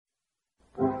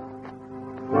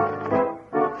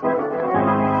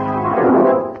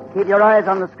Keep your eyes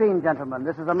on the screen, gentlemen.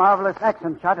 This is a marvelous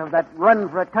action shot of that run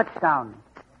for a touchdown.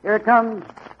 Here it comes.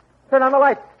 Turn on the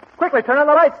lights. Quickly, turn on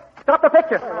the lights. Stop the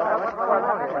picture.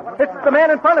 It's the man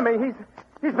in front of me.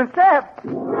 He's been stabbed.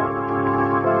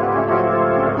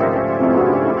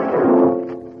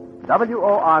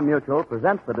 WOR Mutual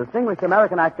presents the distinguished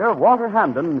American actor Walter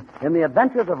Hamden in The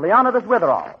Adventures of Leonidas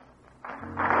Witherall.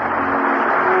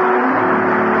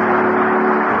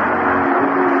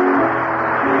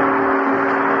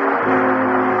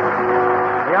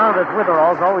 Leonidas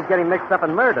Witherall's always getting mixed up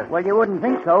in murder. Well, you wouldn't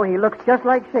think so. He looks just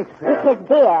like Shakespeare. With his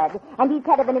beard, and he's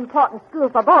head of an important school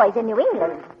for boys in New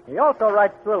England. He also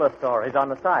writes thriller stories on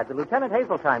the side, the Lieutenant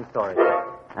Hazeltine stories.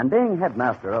 And being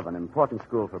headmaster of an important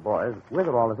school for boys,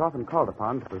 Witherall is often called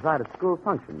upon to preside at school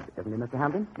functions, isn't he, Mr.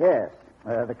 Hamden? Yes.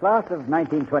 The class of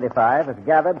 1925 has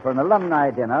gathered for an alumni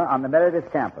dinner on the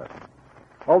Meredith campus.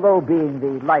 Although being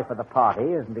the life of the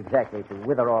party isn't exactly to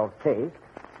Witherall's taste,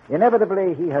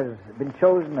 inevitably he has been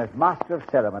chosen as master of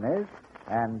ceremonies,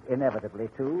 and inevitably,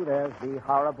 too, there's the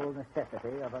horrible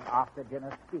necessity of an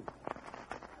after-dinner speech.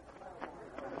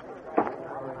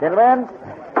 Gentlemen,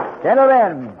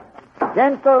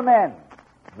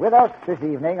 with us this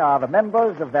evening are the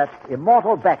members of that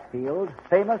immortal backfield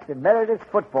famous in Meredith's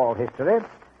football history,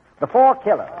 the Four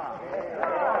Killers.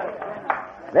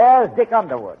 There's Dick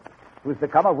Underwood, who's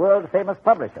become a world-famous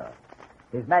publisher.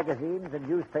 His magazines and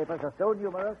newspapers are so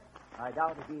numerous, I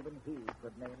doubt if even he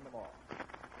could name them all.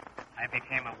 I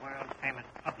became a world-famous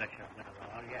publisher,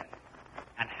 Witherall, yes.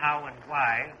 And how and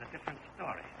why is a different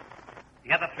story.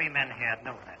 The other three men here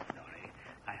know that story.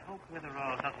 I hope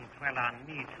Witherall doesn't dwell on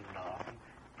me too long and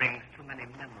brings too many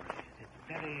memories. It's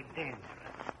very dangerous.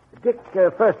 Dick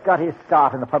first got his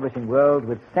start in the publishing world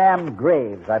with Sam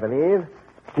Graves, I believe.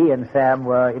 He and Sam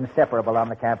were inseparable on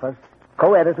the campus,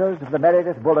 co-editors of the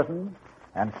Meredith Bulletin,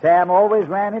 and Sam always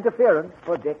ran interference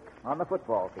for Dick on the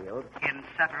football field.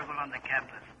 Inseparable on the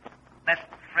campus. Best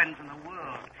friends in the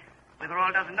world.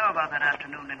 Witherall doesn't know about that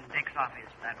afternoon in Dick's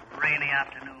office, that rainy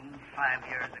afternoon 5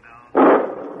 years ago.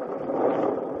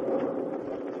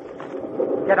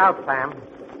 Get out, Sam.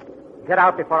 Get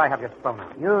out before I have you thrown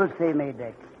out. You'll see me,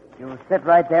 Dick. You sit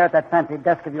right there at that fancy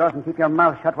desk of yours and keep your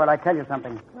mouth shut while I tell you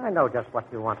something. I know just what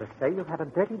you want to say. You've had a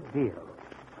dirty deal.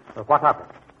 But what of it?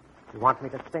 You want me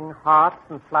to sing hearts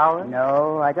and flowers?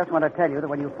 No, I just want to tell you that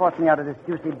when you forced me out of this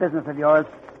juicy business of yours,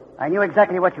 I knew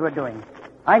exactly what you were doing.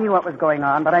 I knew what was going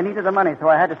on, but I needed the money, so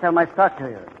I had to sell my stock to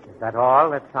you. Is that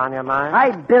all that's on your mind?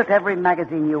 I built every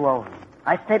magazine you own.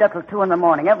 I stayed up till 2 a.m,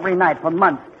 every night for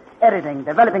months, editing,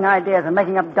 developing ideas, and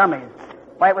making up dummies.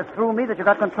 Why, it was through me that you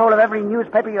got control of every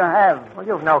newspaper you have. Well,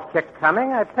 you've no kick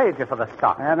coming. I paid you for the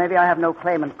stock. Maybe I have no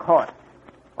claim in court.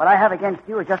 What I have against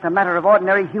you is just a matter of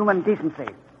ordinary human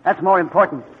decency. That's more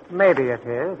important. Maybe it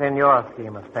is, in your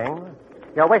scheme of things.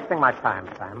 You're wasting my time,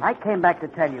 Sam. I came back to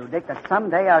tell you, Dick, that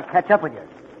someday I'll catch up with you.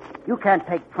 You can't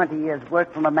take 20 years'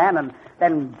 work from a man and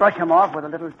then brush him off with a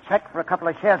little check for a couple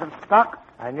of shares of stock.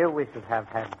 I knew we should have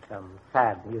had some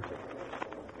sad music.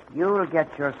 You'll get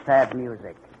your sad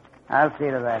music. I'll see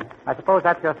to that. I suppose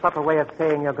that's your subtle way of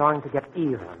saying you're going to get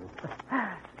even.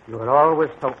 You were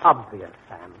always so obvious,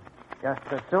 Sam. Just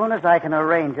as soon as I can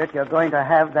arrange it, you're going to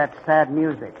have that sad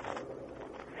music.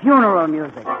 Funeral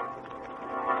music.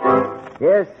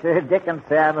 Yes, Dick and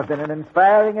Sam have been an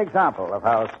inspiring example of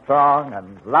how strong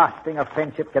and lasting a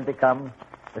friendship can become,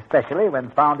 especially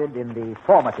when founded in the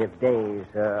formative days,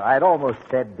 I'd almost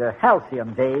said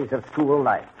halcyon days of school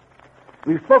life.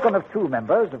 We've spoken of 2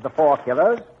 members of the Four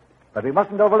Killers, but we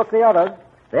mustn't overlook the others.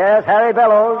 There's Harry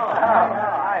Bellows.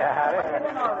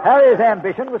 Harry's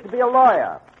ambition was to be a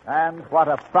lawyer, and what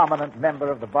a prominent member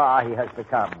of the bar he has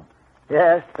become.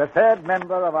 Yes, the third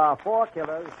member of our Four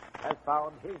Killers has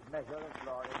found his measure of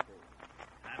glory, too.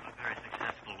 I'm a very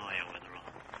successful lawyer, Witherall,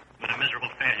 but a miserable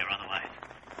failure otherwise,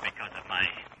 because of my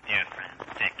dear friend,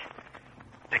 Dick.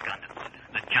 Dick Underwood,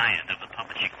 the giant of the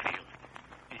publishing field.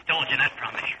 He stole Jeanette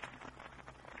from me,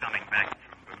 coming back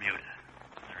from Bermuda.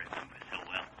 I remember so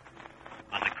well.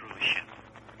 On the cruise ship.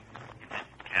 In his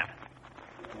cabin.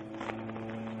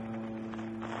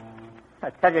 I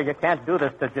tell you can't do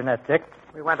this to Jeanette, Dick.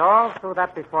 We went all through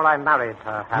that before I married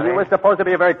her, Harry. You were supposed to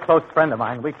be a very close friend of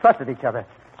mine. We trusted each other.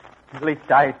 At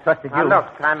least I trusted you. Now, look,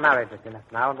 I'm married to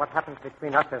Jeanette now, and what happens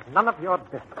between us is none of your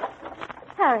business.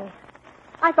 Harry,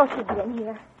 I thought you'd be in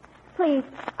here. Please,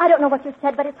 I don't know what you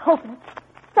said, but it's hopeless.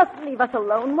 Just leave us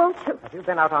alone, won't you? Have you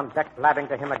been out on deck blabbing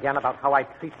to him again about how I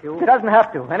treat you? She doesn't have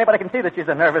to. Anybody can see that she's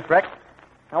a nervous wreck.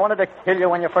 I wanted to kill you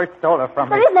when you first stole her from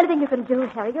me. There isn't anything you can do,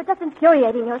 Harry. You're just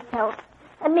infuriating yourself.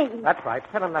 And me. That's right.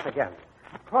 Tell him that again.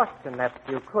 Of course, Jeanette,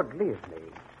 you could leave me.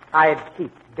 I'd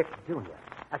keep Dick Jr.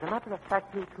 As a matter of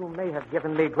fact, you two may have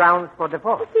given me grounds for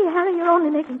divorce. See, Harry, you're only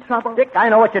making trouble. Dick, I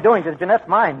know what you're doing to Jeanette's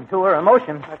mind, to her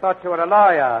emotions. I thought you were a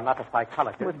lawyer, not a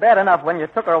psychologist. It was bad enough when you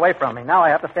took her away from me. Now I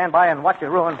have to stand by and watch you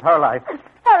ruin her life.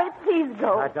 Harry, please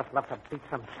go. I'd just love to beat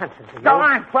some sense into you. Go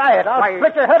on, quiet. I'll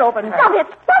split your head open. Stop it!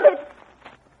 Stop it!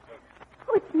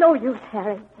 Oh, it's no use,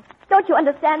 Harry. Don't you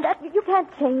understand that? You can't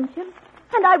change him.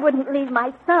 And I wouldn't leave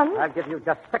my son. I'll give you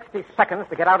just 60 seconds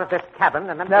to get out of this cabin,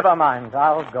 and then... Never mind.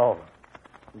 I'll go.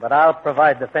 But I'll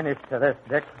provide the finish to this,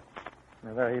 Dick.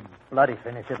 A very bloody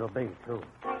finish it'll be, too.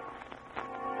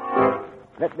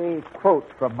 Let me quote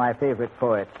from my favorite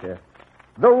poet.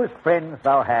 Those friends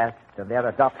thou hast, and their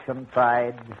adoption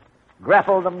pride,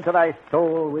 grapple them to thy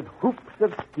soul with hoops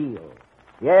of steel.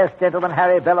 Yes, gentlemen,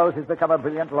 Harry Bellows has become a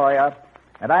brilliant lawyer,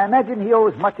 and I imagine he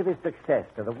owes much of his success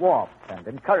to the warmth and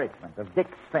encouragement of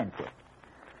Dick's friendship.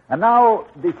 And now,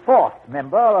 the fourth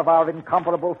member of our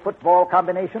incomparable football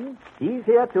combination. He's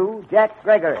here, too, Jack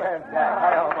Gregory.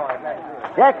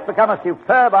 Jack's become a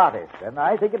superb artist, and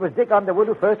I think it was Dick Underwood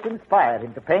who first inspired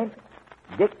him to paint.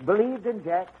 Dick believed in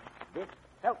Jack. Dick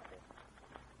helped him.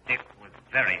 Dick was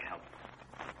very helpful.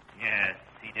 Yes,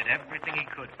 he did everything he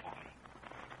could for me.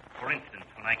 For instance,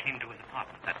 when I came to his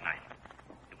apartment that night,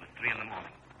 it was 3 a.m.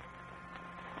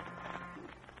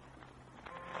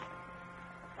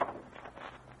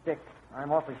 Dick,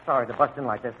 I'm awfully sorry to bust in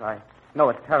like this. I know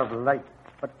it's terribly late,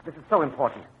 but this is so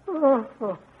important.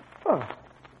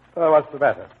 What's the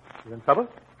matter? You in trouble?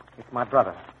 It's my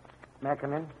brother. May I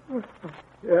come in?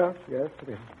 Yes, come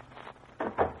in.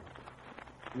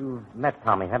 You've met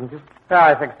Tommy, haven't you? Yeah,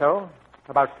 I think so.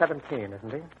 About 17,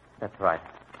 isn't he? That's right.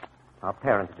 Our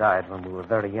parents died when we were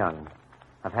very young.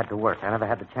 I've had to work. I never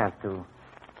had the chance to,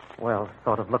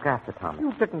 sort of look after Tommy.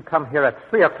 You didn't come here at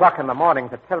 3 o'clock in the morning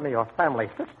to tell me your family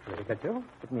history, did you?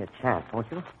 Give me a chance, won't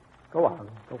you? Go on.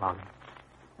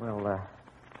 Well,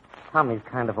 Tommy's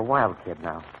kind of a wild kid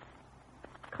now.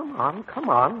 Come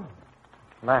on.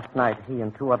 Last night, he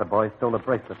and 2 other boys stole a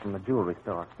bracelet from the jewelry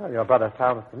store. Well, your brother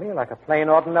sounds to me like a plain,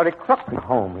 ordinary crook. At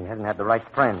home, he hasn't had the right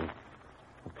friends.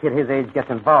 A kid his age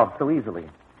gets involved so easily.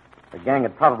 The gang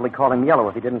would probably call him yellow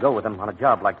if he didn't go with them on a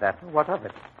job like that. What of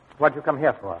it? What'd you come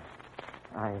here for?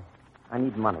 I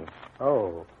need money.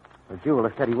 Oh. The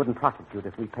jeweler said he wouldn't prosecute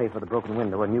if we pay for the broken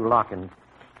window, a new lock, and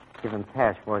give him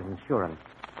cash for his insurance.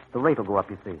 The rate will go up,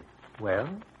 you see. Well?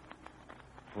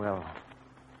 Well,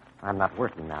 I'm not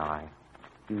working now. I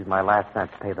used my last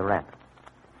cent to pay the rent.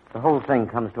 The whole thing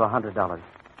comes to $100.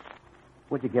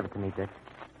 Would you give it to me, Dick?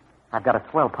 I've got a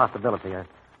swell possibility, a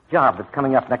job that's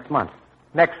coming up next month.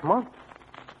 Next month?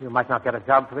 You might not get a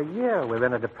job for a year. We're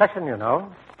in a depression, you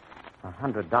know.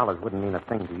 $100 wouldn't mean a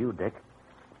thing to you, Dick.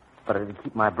 But it'd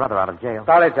keep my brother out of jail.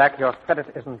 Sorry, Jack, your credit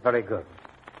isn't very good.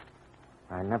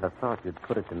 I never thought you'd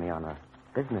put it to me on a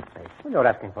business basis. Well, you're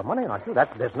asking for money, aren't you?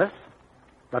 That's business.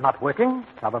 You're not working.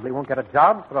 Probably won't get a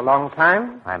job for a long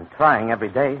time. I'm trying every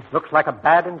day. Looks like a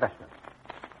bad investment.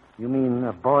 You mean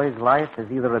a boy's life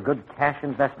is either a good cash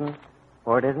investment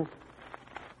or it isn't?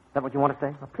 Is that what you want to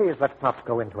say? Well, please, let's not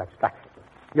go into abstractions.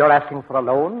 You're asking for a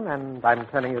loan, and I'm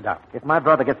turning you down. If my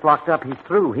brother gets locked up, he's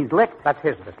through. He's licked. That's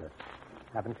his business.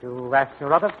 Haven't you asked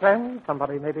your other friends?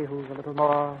 Somebody maybe who's a little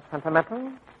more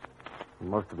sentimental?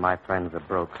 Most of my friends are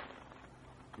broke.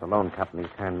 The loan companies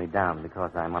turned me down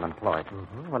because I'm unemployed.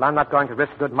 Mm-hmm. Well, I'm not going to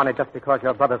risk good money just because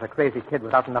your brother's a crazy kid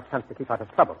without enough sense to keep out of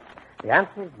trouble. The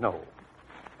answer is no.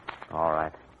 All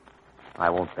right. I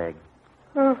won't beg.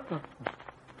 Oh,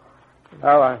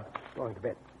 I'm going to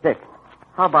bed. Dick,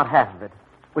 how about half of it?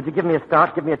 Would you give me a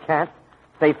start, give me a chance?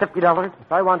 Say $50?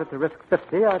 If I wanted to risk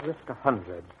 50, I'd risk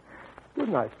 100. Good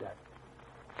night, Jack.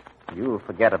 You'll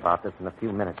forget about this in a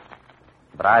few minutes.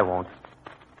 But I won't.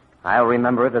 I'll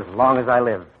remember it as long as I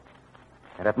live.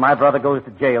 And if my brother goes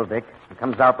to jail, Dick, and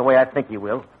comes out the way I think he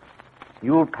will,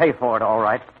 you'll pay for it, all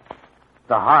right.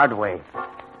 The hard way.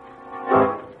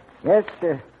 Yes,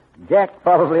 Jack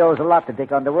probably owes a lot to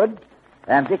Dick Underwood.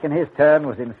 And Dick, in his turn,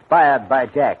 was inspired by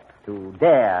Jack to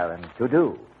dare and to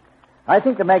do. I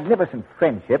think the magnificent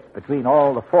friendship between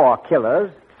all the 4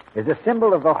 killers is a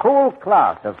symbol of the whole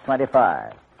class of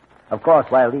 25. Of course,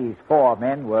 while these 4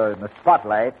 men were in the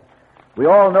spotlight, we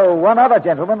all know one other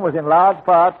gentleman was in large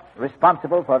part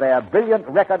responsible for their brilliant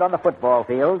record on the football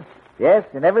field. Yes,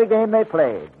 in every game they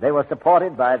played, they were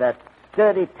supported by that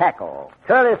sturdy tackle,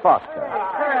 Curly Foster.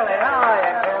 Curly, how are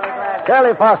you, Curly?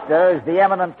 Curly Foster is the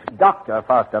eminent Dr.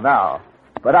 Foster now.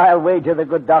 But I'll wager the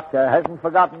good doctor hasn't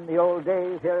forgotten the old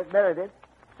days here at Meredith,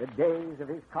 the days of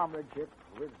his comradeship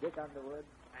with Dick Underwood.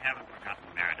 I haven't forgotten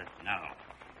Meredith, no.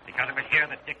 Because it was here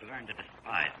that Dick learned to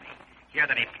despise me. Here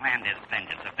that he planned his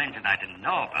vengeance, a vengeance I didn't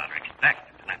know about or expect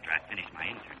until after I finished my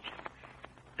internship.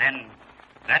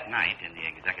 That night in the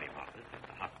executive office at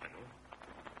the hospital.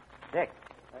 Dick.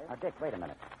 Dick, wait a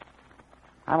minute.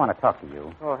 I want to talk to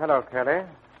you. Oh, hello, Curly.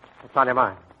 What's on your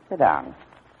mind? Sit down.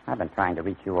 I've been trying to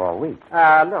reach you all week.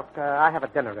 Look, I have a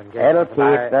dinner engagement. It'll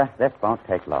keep. This won't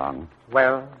take long.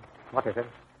 Well, what is it?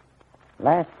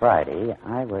 Last Friday,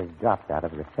 I was dropped out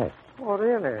of research. Oh,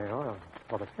 really? Oh,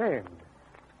 what a shame.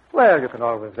 Well, you can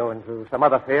always go into some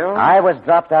other field. I was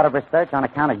dropped out of research on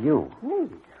account of you. Me?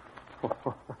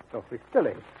 Oh, don't be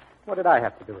silly. What did I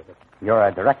have to do with it? You're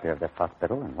a director of this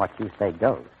hospital, and what you say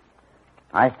goes.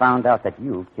 I found out that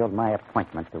you killed my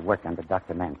appointment to work under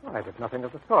Dr. Manson. Oh, I did nothing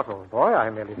of the sort, old boy. I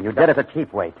merely... You did it the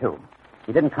cheap way, too.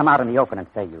 You didn't come out in the open and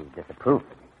say you disapproved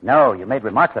of me. No, you made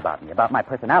remarks about me, about my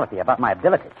personality, about my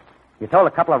ability. You told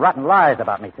a couple of rotten lies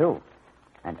about me, too.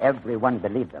 And everyone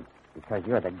believed them, because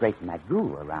you're the great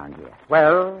Magoo around here.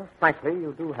 Well, frankly,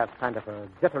 you do have kind of a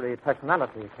jittery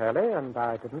personality, Curly, and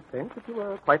I didn't think that you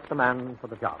were quite the man for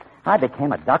the job. I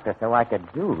became a doctor so I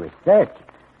could do research.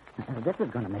 This is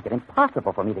going to make it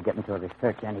impossible for me to get into a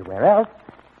research anywhere else.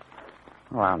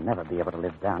 Oh, I'll never be able to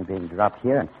live down being dropped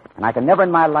here, and I can never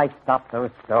in my life stop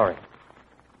those stories.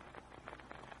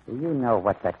 Do you know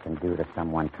what that can do to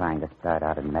someone trying to start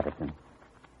out in medicine?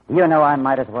 Do you know I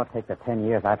might as well take the 10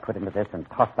 years I put into this and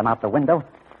toss them out the window?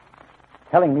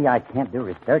 Telling me I can't do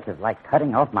research is like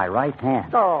cutting off my right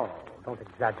hand. Oh, don't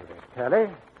exaggerate, Curly.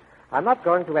 I'm not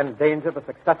going to endanger the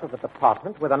success of the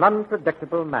department with an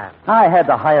unpredictable man. I had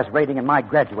the highest rating in my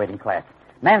graduating class.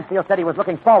 Mansfield said he was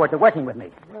looking forward to working with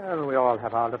me. Well, we all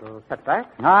have our little setbacks.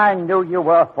 I knew you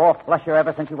were a four-flusher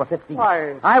ever since you were 15.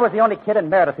 Why? I was the only kid in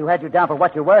Meredith who had you down for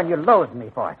what you were, and you loathed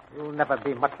me for it. You'll never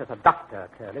be much as a doctor,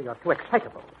 Curly. You're too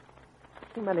excitable.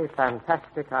 Too many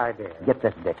fantastic ideas. Get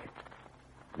this, Dick.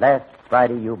 Last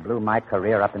Friday, you blew my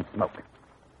career up in smoke.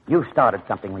 You started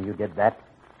something when you did that,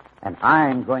 and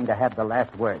I'm going to have the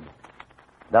last word.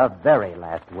 The very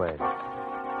last word.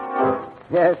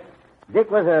 Yes, Dick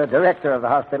was a director of the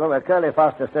hospital where Curly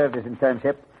Foster served his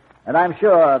internship, and I'm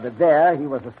sure that there he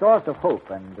was a source of hope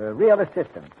and a real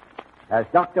assistance as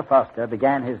Dr. Foster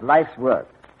began his life's work.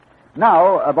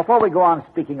 Now, before we go on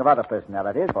speaking of other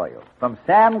personalities for you, from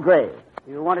Sam Gray.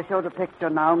 You want to show the picture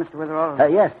now, Mr.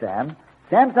 Witherall? Yes, Sam.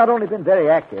 Sam's not only been very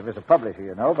active as a publisher,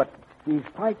 you know, but he's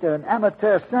quite an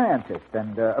amateur scientist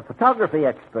and a photography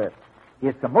expert. He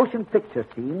has some motion picture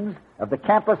scenes of the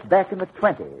campus back in the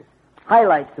 20s.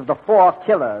 Highlights of the 4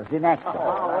 killers in action.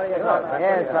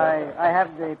 Yes, I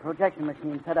have the projection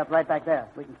machine set up right back there.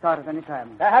 We can start at any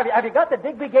time. Have you got the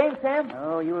Digby game, Sam?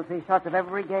 Oh, you will see shots of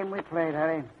every game we played,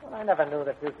 Harry. Well, I never knew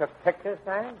that you took pictures,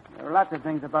 Sam. There are lots of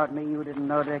things about me you didn't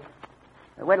know, Dick.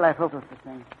 Wait till I focus this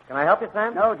thing. Can I help you,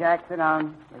 Sam? No, Jack, sit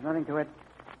down. There's nothing to it.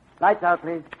 Lights out,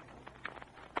 please.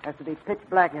 Has to be pitch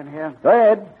black in here. Go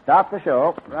ahead. Start the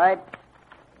show. Right.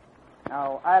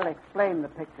 Now, I'll explain the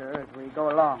picture as we go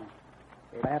along.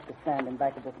 If I have to stand in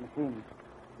back of this machine.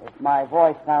 If my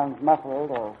voice sounds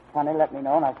muffled or funny, let me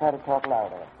know, and I'll try to talk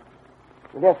louder.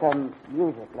 You'll hear some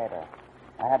music later.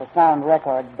 I had a sound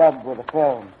record dubbed with a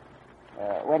film.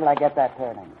 Wait till I get that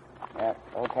turning. Yeah,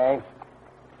 okay.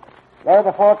 There are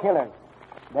the 4 killers.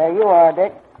 There you are,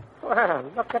 Dick. Well,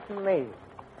 look at me.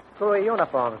 Screwy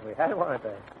uniforms we had, weren't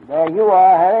they? There you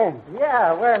are, Harry.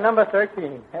 Yeah, we're number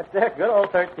 13. That's their good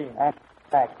old 13. And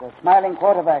back, the smiling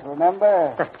quarterback,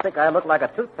 remember? I think I look like a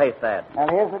toothpaste ad. Now,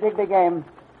 here's the Digby game.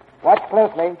 Watch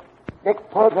closely. Dick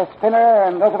pulls a spinner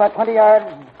and goes about 20 yards.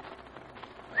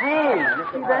 Hey, you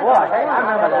see that? What? Hey, I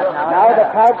remember that now. Now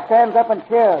the crowd stands up and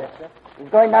cheers. He's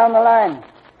going down the line.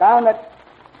 Down the...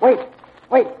 Wait.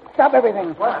 Stop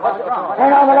everything. What's wrong?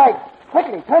 Turn on the lights.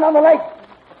 Quickly, turn on the lights.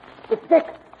 It's Dick.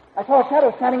 I saw a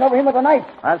shadow standing over him with a knife.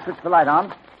 I'll switch the light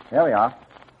on. There we are.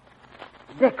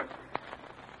 Dick.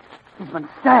 He's been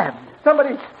stabbed.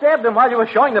 Somebody stabbed him while you were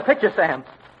showing the picture, Sam.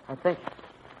 I think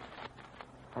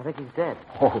he's dead.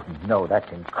 Oh, no, that's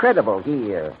incredible.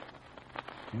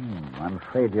 I'm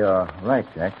afraid you're right,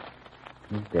 Jack.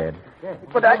 He's dead.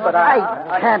 But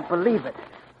I can't believe it.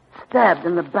 Stabbed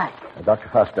in the back. Dr.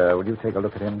 Foster, would you take a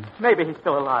look at him? Maybe he's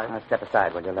still alive. Now, step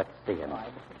aside, will you? Let's see him.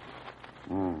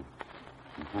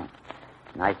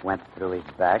 Knife went through his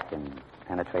back and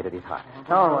penetrated his heart.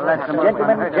 Oh, well, that's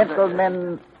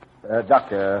Gentlemen,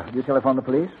 Doctor, will you telephone the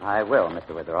police? I will, Mr.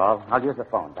 Witherall. I'll use the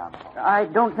phone down the hall. I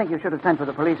don't think you should have sent for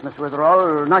the police, Mr.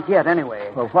 Witherall. Not yet,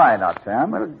 anyway. Well, why not,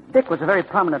 Sam? Well, Dick was a very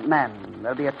prominent man.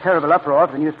 There'll be a terrible uproar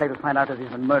if the newspapers find out that he's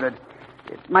been murdered.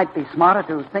 It might be smarter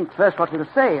to think first what we'll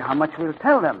say, how much we'll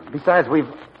tell them. Besides, we've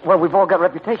all got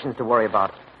reputations to worry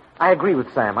about. I agree with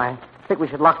Sam. I think we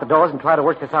should lock the doors and try to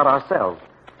work this out ourselves.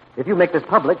 If you make this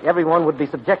public, everyone would be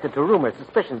subjected to rumors,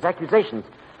 suspicions, accusations.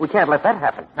 We can't let that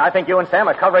happen. I think you and Sam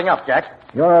are covering up, Jack.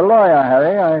 You're a lawyer,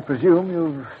 Harry. I presume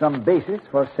you've some basis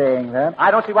for saying that. I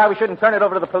don't see why we shouldn't turn it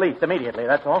over to the police immediately,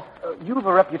 that's all. You have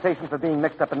a reputation for being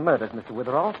mixed up in murders, Mr.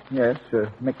 Witherall. Yes,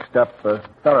 mixed up,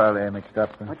 thoroughly mixed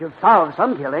up. But you've solved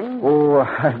some killing. Oh,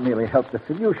 I've merely helped the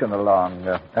solution along.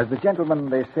 As the gentleman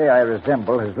they say I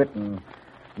resemble has written,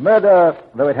 murder,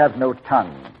 though it has no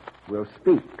tongue, will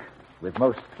speak with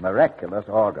most miraculous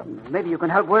organs. Maybe you can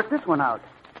help work this one out.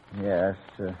 Yes.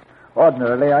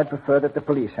 Ordinarily, I'd prefer that the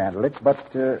police handle it, but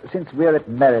since we're at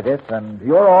Meredith and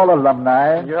you're all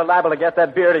alumni... You're liable to get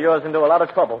that beard of yours into a lot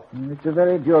of trouble. It's a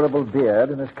very durable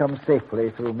beard and has come safely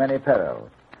through many perils.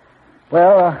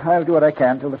 Well, I'll do what I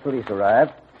can till the police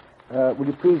arrive. Will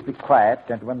you please be quiet,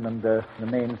 gentlemen, and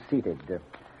remain seated?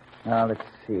 Now, let's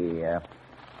see.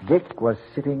 Dick was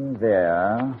sitting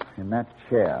there in that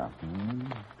chair.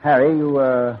 Harry, you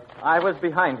were... I was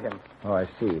behind him. Oh, I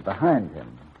see. Behind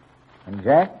him. And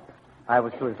Jack? I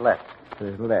was to his left. To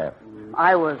his left.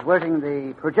 I was working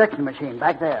the projection machine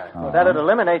back there. Well, that'd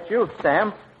eliminate you,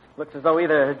 Sam. Looks as though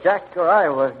either Jack or I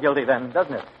were guilty then,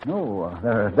 doesn't it? No,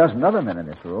 there are a dozen other men in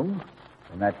this room.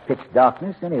 In that pitch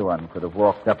darkness, anyone could have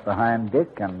walked up behind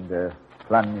Dick and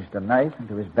plunged a knife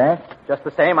into his back. Just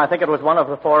the same, I think it was one of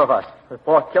the four of us. The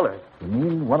four killers. You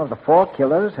mean one of the four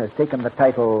killers has taken the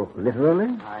title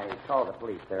literally? I saw the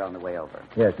police there on the way over.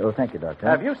 Yes. Oh, thank you, Doctor.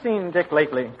 Have you seen Dick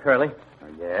lately, Curly?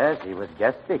 Yes, he was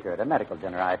guest speaker at a medical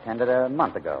dinner I attended a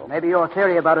month ago. Maybe your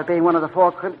theory about it being one of the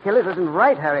four killers isn't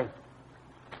right, Harry.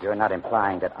 You're not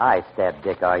implying that I stabbed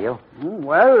Dick, are you?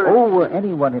 Well... Oh,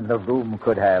 anyone in the room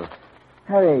could have.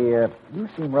 Harry, you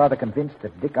seem rather convinced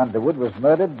that Dick Underwood was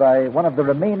murdered by one of the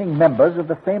remaining members of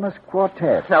the famous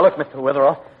quartet. Now, look, Mr.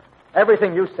 Witherall.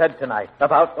 Everything you said tonight,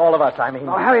 about all of us, I mean...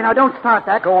 Oh, Harry, now don't start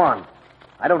that. Go on.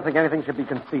 I don't think anything should be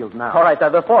concealed now. All right,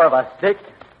 the four of us, Dick,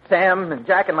 Sam, and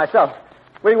Jack, and myself.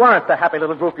 We weren't the happy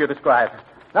little group you described.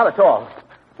 Not at all.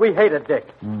 We hated Dick.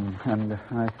 And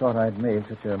I thought I'd made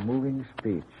such a moving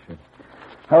speech.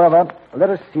 However, let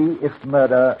us see if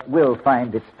murder will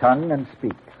find its tongue and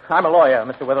speak. I'm a lawyer,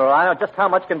 Mr. Witherall. I know just how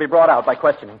much can be brought out by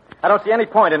questioning. I don't see any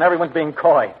point in everyone's being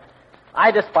coy.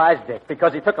 I despise Dick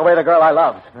because he took away the girl I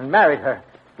loved and married her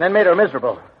and then made her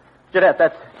miserable. Jeanette,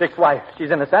 that's Dick's wife.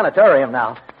 She's in the sanitarium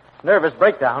now. Nervous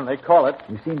breakdown, they call it.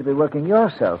 You seem to be working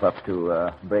yourself up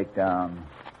to breakdown.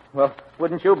 Well,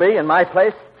 wouldn't you be in my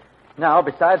place? Now,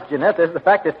 besides Jeanette, there's the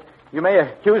fact that you may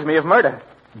accuse me of murder.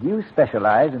 Do you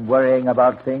specialize in worrying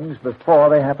about things before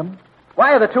they happen?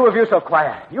 Why are the two of you so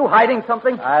quiet? You hiding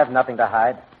something? I have nothing to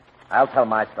hide. I'll tell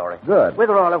my story. Good.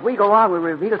 Witherall, if we go on, we'll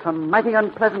reveal some mighty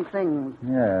unpleasant things.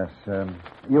 Yes.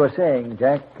 You were saying,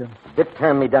 Jack... Dick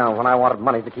turned me down when I wanted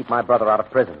money to keep my brother out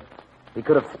of prison. He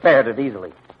could have spared it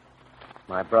easily.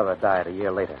 My brother died a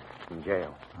year later in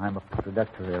jail. I'm a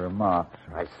introductory remark.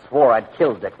 I swore I'd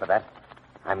kill Dick for that.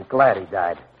 I'm glad he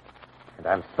died. And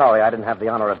I'm sorry I didn't have the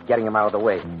honor of getting him out of the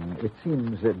way. It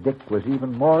seems that Dick was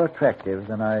even more attractive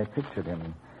than I pictured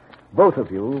him. Both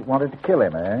of you wanted to kill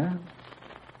him, eh?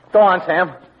 Go on,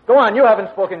 Sam. Go on. You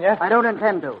haven't spoken yet. I don't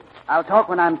intend to. I'll talk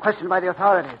when I'm questioned by the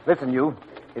authorities. Listen, you.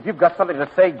 If you've got something to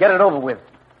say, get it over with.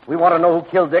 We want to know who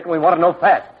killed Dick, and we want to know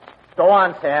fast. Go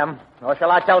on, Sam. Or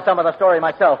shall I tell some of the story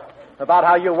myself about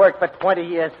how you worked for 20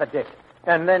 years for Dick,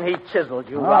 and then he chiseled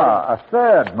you? A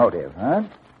third motive, huh?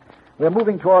 We're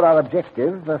moving toward our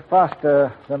objective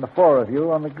faster than the four of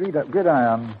you on the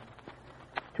gridiron.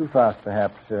 Too fast,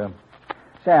 perhaps.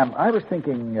 Sam, I was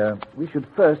thinking we should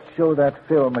first show that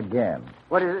film again.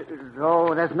 What is it?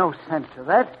 Oh, there's no sense to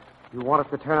that. You want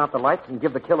us to turn out the lights and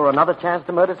give the killer another chance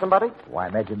to murder somebody? Why,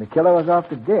 imagine the killer was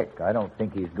after Dick. I don't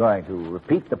think he's going to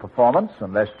repeat the performance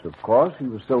unless, of course, he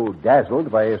was so dazzled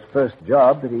by his first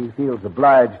job that he feels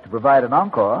obliged to provide an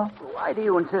encore. Why do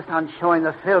you insist on showing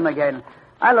the film again?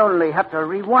 I'll only have to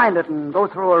rewind it and go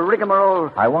through a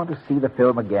rigmarole. I want to see the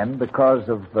film again because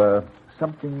of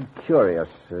something curious.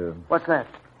 What's that?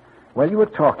 While you were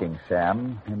talking,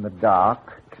 Sam, in the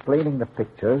dark, explaining the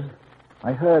pictures,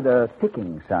 I heard a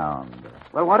ticking sound.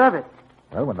 Well, what of it?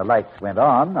 Well, when the lights went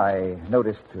on, I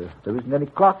noticed there isn't any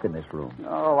clock in this room.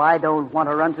 Oh, I don't want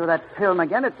to run through that film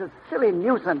again. It's a silly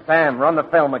nuisance. Sam, run the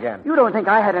film again. You don't think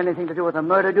I had anything to do with the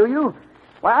murder, do you?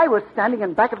 Why, I was standing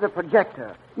in back of the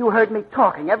projector. You heard me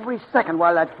talking every second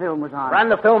while that film was on. Run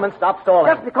the film and stop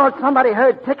stalling. Just because somebody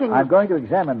heard ticking... I'm going to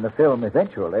examine the film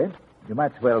eventually. You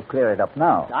might as well clear it up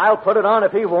now. I'll put it on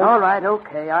if he won't. All right,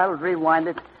 okay. I'll rewind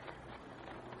it.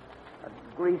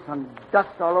 Grease and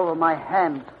dust all over my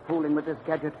hands fooling with this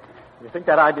gadget. You think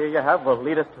that idea you have will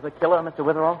lead us to the killer, Mr.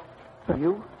 Witherall?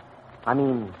 You? I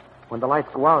mean, when the lights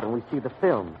go out and we see the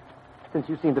film, since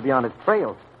you seem to be on his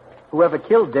trail. Whoever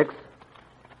killed Dick's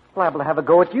liable to have a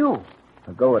go at you.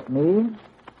 A go at me?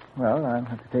 Well, I'll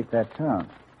have to take that chance.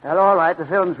 Well, all right, the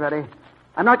film's ready.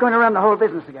 I'm not going to run the whole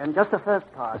business again, just the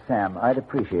first part. Sam, I'd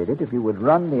appreciate it if you would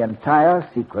run the entire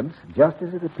sequence just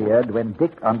as it appeared when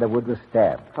Dick Underwood was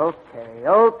stabbed.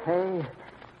 Okay.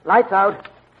 Lights out.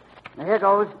 Now, here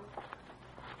goes.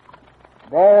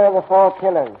 There are the 4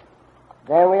 killers.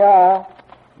 There we are.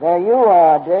 There you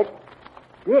are, Dick.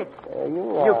 Dick? There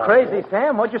you are. You crazy, Dick.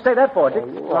 Sam? What'd you say that for? Dick's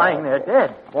lying there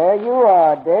dead. There you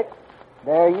are, Dick.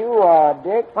 There you are,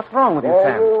 Dick. What's wrong with you, There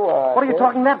Sam? you are, What are you Dick.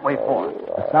 talking that way for?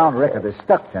 The sound record is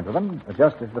stuck, gentlemen,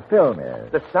 just as the film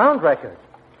is. The sound record.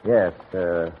 Yes,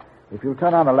 if you'll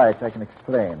turn on the lights, I can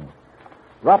explain.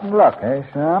 Rotten luck, eh,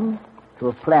 Sam? To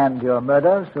have planned your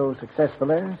murder so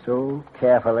successfully, so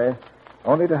carefully,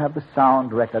 only to have the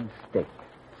sound record stick.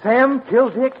 Sam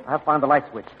killed Dick? I'll find the light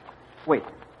switch. Wait.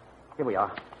 Here we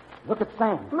are. Look at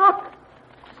Sam. Look!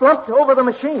 Slumped over the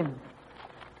machine.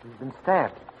 He's been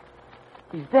stabbed.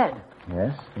 He's dead.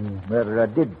 Yes, the murderer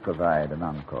did provide an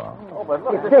encore. Oh, but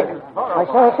look, It's Dick. I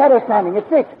saw a shadow standing. It's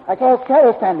Dick. I saw a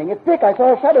shadow standing. It's Dick. I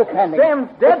saw a shadow standing. Sam's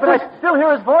dead, but I still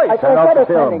hear his voice. I Turn saw a off shadow the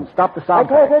film. standing. Stop the I called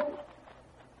soundtrack. it.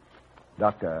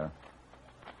 Doctor,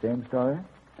 same story?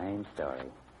 Same story.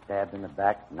 Stabbed in the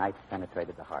back, knife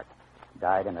penetrated the heart.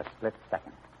 Died in a split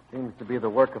second. Seems to be the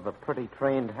work of a pretty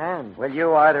trained hand. Will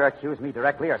you either accuse me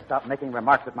directly or stop making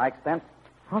remarks at my expense?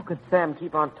 How could Sam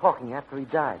keep on talking after he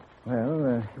died?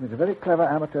 Well, he was a very clever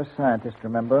amateur scientist,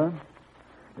 remember?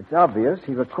 It's obvious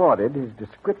he recorded his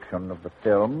description of the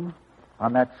film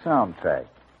on that soundtrack.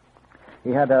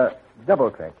 He had a double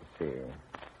track, you see.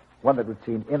 One that would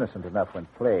seem innocent enough when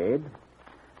played.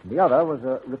 And the other was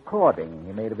a recording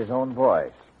he made of his own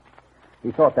voice.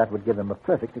 He thought that would give him a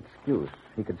perfect excuse.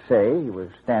 He could say he was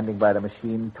standing by the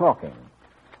machine talking,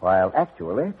 while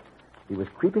actually he was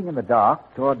creeping in the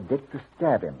dark toward Dick to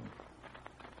stab him.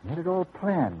 He had it all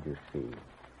planned, you see,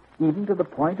 even to the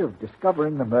point of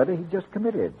discovering the murder he'd just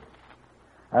committed.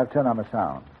 I'll turn on the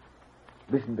sound.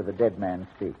 Listen to the dead man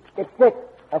speak. It's Dick.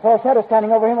 I saw a shadow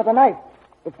standing over him with a knife.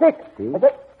 It's Dick. See?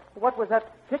 What was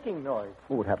that ticking noise?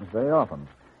 Oh, it happens very often.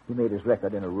 He made his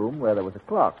record in a room where there was a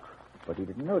clock, but he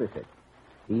didn't notice it.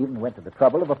 He even went to the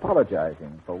trouble of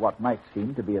apologizing for what might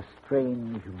seem to be a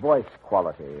strange voice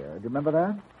quality. Do you remember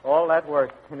that? All that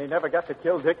work, and he never got to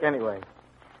kill Dick anyway.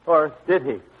 Or did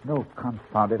he? No,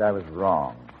 confound it, I was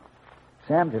wrong.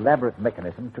 Sam's elaborate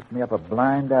mechanism took me up a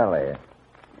blind alley.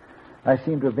 I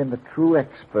seem to have been the true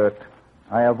expert.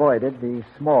 I avoided the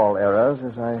small errors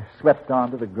as I swept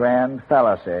on to the grand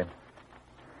fallacy.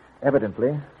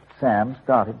 Evidently, Sam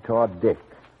started toward Dick,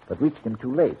 but reached him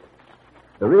too late.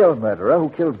 The real murderer who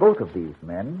killed both of these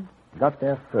men got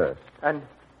there first. And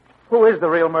who is the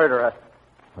real murderer?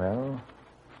 Well,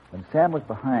 when Sam was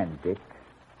behind Dick,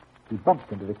 he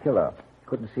bumped into the killer.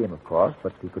 Couldn't see him, of course,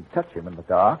 but he could touch him in the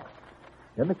dark.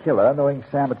 Then the killer, knowing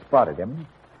Sam had spotted him,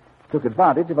 took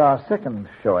advantage of our second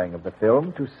showing of the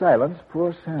film to silence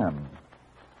poor Sam.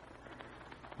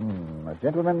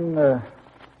 Gentlemen, I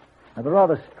have a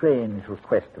rather strange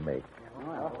request to make.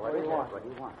 What do you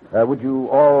want? Would you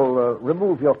all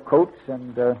remove your coats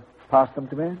and pass them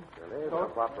to me? We'll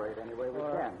cooperate any way we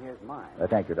can. Here's mine.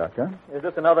 Thank you, Doctor. Is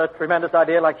this another tremendous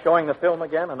idea like showing the film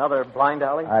again? Another blind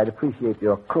alley? I'd appreciate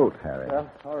your coat, Harry.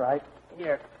 All right.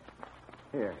 Here.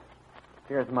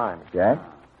 Here's mine. Jack?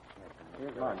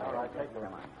 Here's mine. All right, take your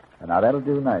mine. Now, that'll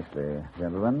do nicely,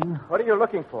 gentlemen. What are you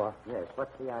looking for? Yes,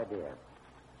 what's the idea?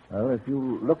 Well, if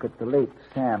you look at the late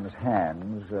Sam's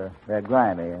hands, they're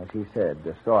grimy, as he said,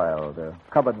 they're soiled,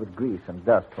 covered with grease and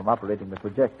dust from operating the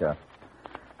projector.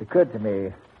 It occurred to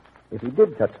me, if he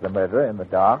did touch the murderer in the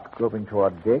dark, groping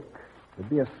toward Dick, there'd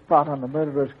be a spot on the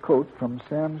murderer's coat from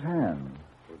Sam's hand.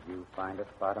 Did you find a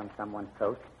spot on someone's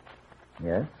coat?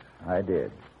 Yes, I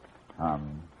did.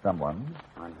 On someone.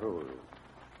 On who?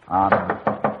 The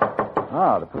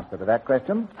answer to that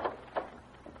question.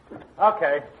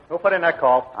 Okay. Who put in that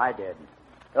call? I did.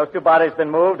 Those two bodies been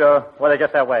moved, or were they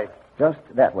just that way? Just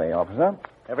that way, officer.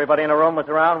 Everybody in the room was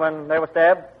around when they were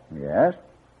stabbed? Yes.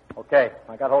 Okay.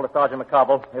 I got hold of Sergeant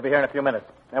McCobble. He'll be here in a few minutes.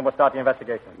 Then we'll start the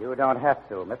investigation. You don't have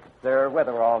to. Mr.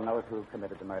 Witherall knows who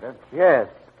committed the murder. Yes.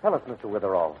 Tell us, Mr.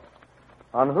 Witherall.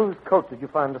 On whose coat did you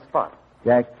find the spot?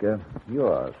 Jack,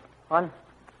 yours. On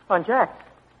Jack's.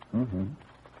 Mm-hmm.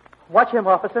 Watch him,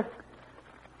 officer.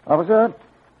 Officer,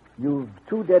 you've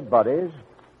two dead bodies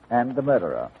and the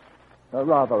murderer.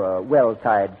 Rather a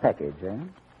well-tied package, eh?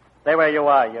 Stay where you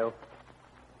are, you.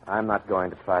 I'm not going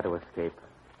to try to escape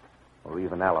or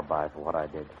even alibi for what I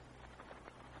did.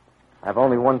 I've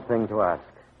only one thing to ask.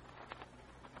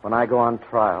 When I go on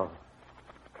trial,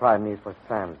 try me for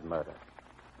Sam's murder,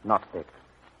 not Dick's.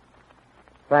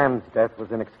 Sam's death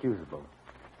was inexcusable.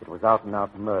 It was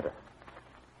out-and-out murder.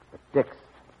 But Dick's,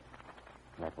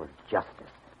 that was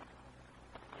justice.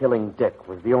 Killing Dick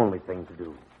was the only thing to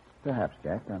do. Perhaps,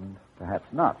 Jack, and perhaps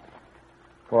not.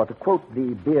 For to quote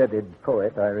the bearded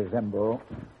poet I resemble,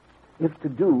 if to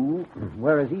do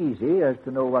were as easy as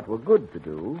to know what were good to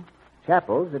do,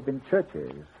 chapels had been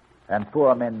churches, and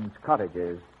poor men's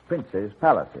cottages, princes'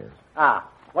 palaces. Ah,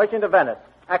 Merchant of Venice.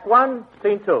 Act 1,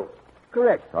 Scene 2.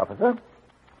 Correct, officer.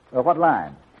 What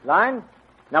line? Line?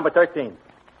 Number 13.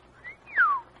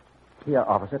 Here,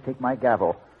 officer, take my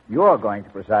gavel. You're going to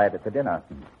preside at the dinner.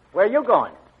 Where are you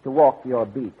going? To walk your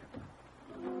beat.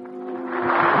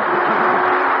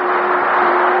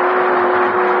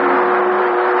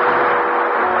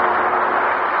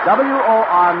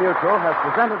 WOR Mutual has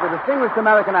presented the distinguished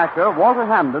American actor Walter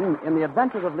Hamden in The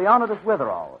Adventures of Leonidas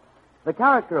Witherall. The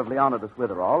character of Leonidas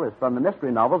Witherall is from the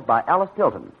mystery novels by Alice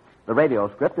Tilton. The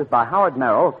radio script is by Howard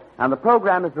Merrill, and the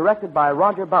program is directed by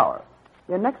Roger Bauer.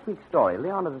 In next week's story,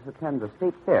 Leonidas attends a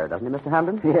state fair, doesn't he, Mr.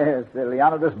 Hamden? Yes,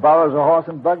 Leonidas borrows a horse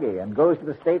and buggy and goes to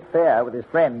the state fair with his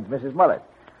friend, Mrs. Mullet,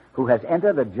 who has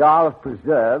entered a jar of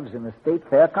preserves in the state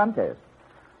fair contest.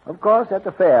 Of course, at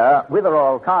the fair,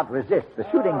 Witherall can't resist the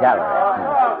shooting gallery.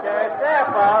 Okay, step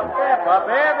up.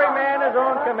 Every man his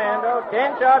own commando.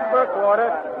 10 shots per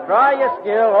quarter. Try your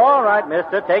skill. All right,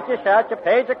 mister. Take your shot. You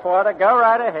paid your quarter. Go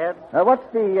right ahead. What's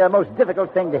the most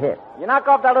difficult thing to hit? You knock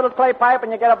off that little clay pipe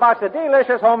and you get a box of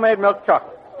delicious homemade milk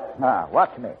chocolate.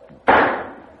 Watch me.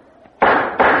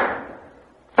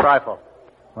 Trifle.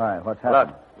 Why, what's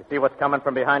happening? Look, you see what's coming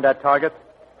from behind that target?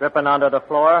 Dripping onto the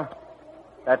floor?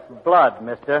 That's blood,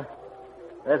 mister.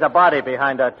 There's a body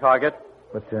behind that target.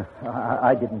 But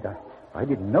I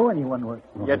didn't know anyone was...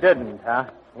 You didn't, huh?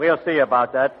 We'll see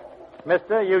about that.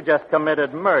 Mister, you just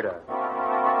committed murder.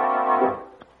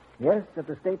 Yes, at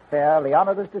the state fair,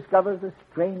 Leonidas discovers the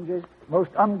strangest, most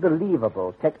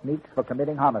unbelievable techniques for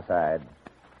committing homicide.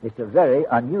 It's a very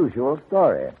unusual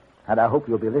story, and I hope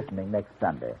you'll be listening next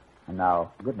Sunday. And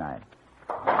now, good night.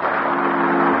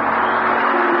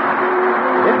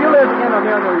 If you live in or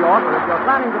near New York, or if you're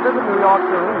planning to visit New York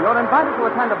soon, you're invited to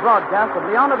attend a broadcast of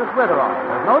Leonidas Witherall.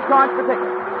 There's no charge for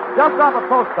tickets. Just drop a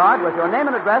postcard with your name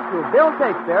and address to Bill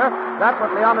Shakespeare. That's what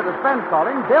Leonidas' friends call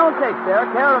him. Bill Shakespeare,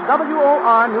 care of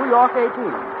WOR, New York 18.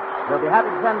 We'll be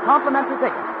happy to send complimentary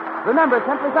tickets. Remember,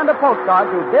 simply send a postcard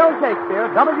to Bill Shakespeare,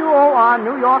 WOR,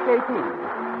 New York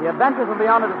 18. The Adventures of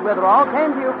Leonidas Witherall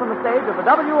came to you from the stage of the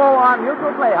WOR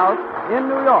Mutual Playhouse in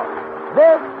New York.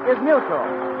 This is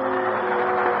Mutual.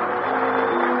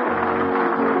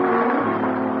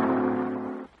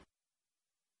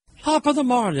 Top of the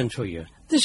morning to you.